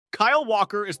Kyle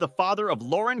Walker is the father of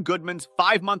Lauryn Goodman's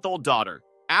 5-month-old daughter,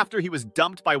 after he was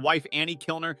dumped by wife Annie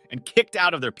Kilner and kicked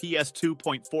out of their PS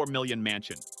 $2.4 million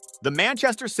mansion. The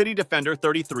Manchester City defender,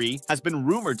 33, has been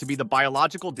rumored to be the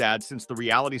biological dad since the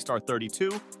reality star 32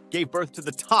 gave birth to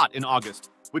the tot in August,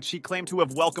 which she claimed to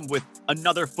have welcomed with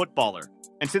another footballer.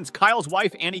 And since Kyle's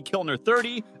wife, Annie Kilner,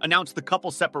 30, announced the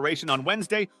couple's separation on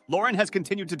Wednesday, Lauryn has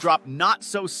continued to drop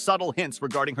not-so-subtle hints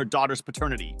regarding her daughter's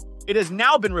paternity. It has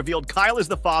now been revealed Kyle is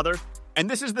the father, and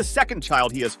this is the second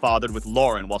child he has fathered with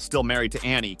Lauryn while still married to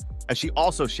Annie, as she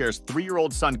also shares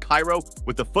 3-year-old son Cairo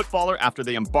with the footballer after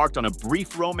they embarked on a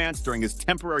brief romance during his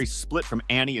temporary split from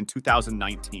Annie in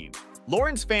 2019.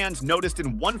 Lauryn's fans noticed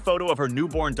in one photo of her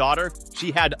newborn daughter,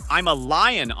 she had "I'm a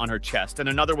lion" on her chest and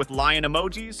another with lion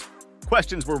emojis.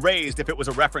 Questions were raised if it was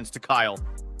a reference to Kyle.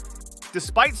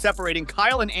 Despite separating,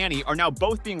 Kyle and Annie are now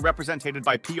both being represented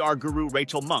by PR guru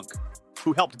Rachel Monk,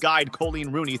 who helped guide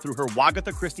Colleen Rooney through her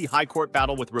Wagatha Christie High Court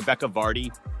battle with Rebecca Vardy.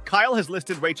 Kyle has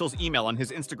listed Rachel's email on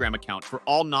his Instagram account for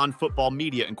all non-football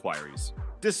media inquiries.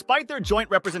 Despite their joint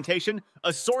representation,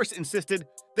 a source insisted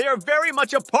they are very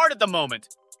much apart at the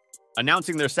moment.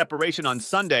 Announcing their separation on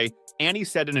Sunday, Annie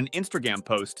said in an Instagram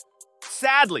post,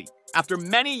 "Sadly, after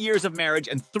many years of marriage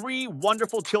and 3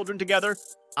 wonderful children together,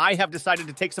 I have decided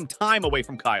to take some time away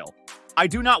from Kyle. I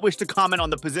do not wish to comment on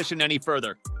the position any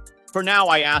further. For now,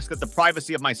 I ask that the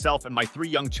privacy of myself and my 3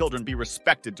 young children be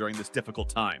respected during this difficult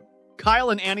time."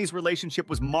 Kyle and Annie's relationship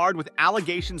was marred with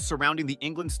allegations surrounding the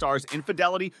England star's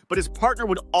infidelity, but his partner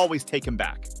would always take him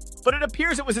back. But it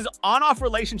appears it was his on-off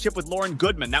relationship with Lauryn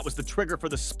Goodman that was the trigger for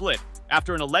the split,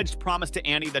 after an alleged promise to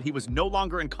Annie that he was no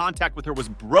longer in contact with her was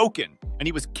broken, and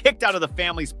he was kicked out of the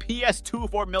family's PS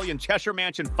 $2.4 million Cheshire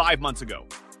mansion 5 months ago.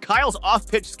 Kyle's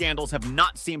off-pitch scandals have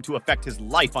not seemed to affect his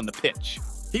life on the pitch.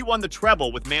 He won the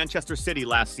treble with Manchester City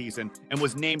last season and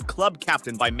was named club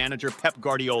captain by manager Pep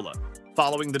Guardiola,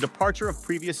 following the departure of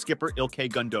previous skipper Ilkay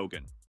Gundogan.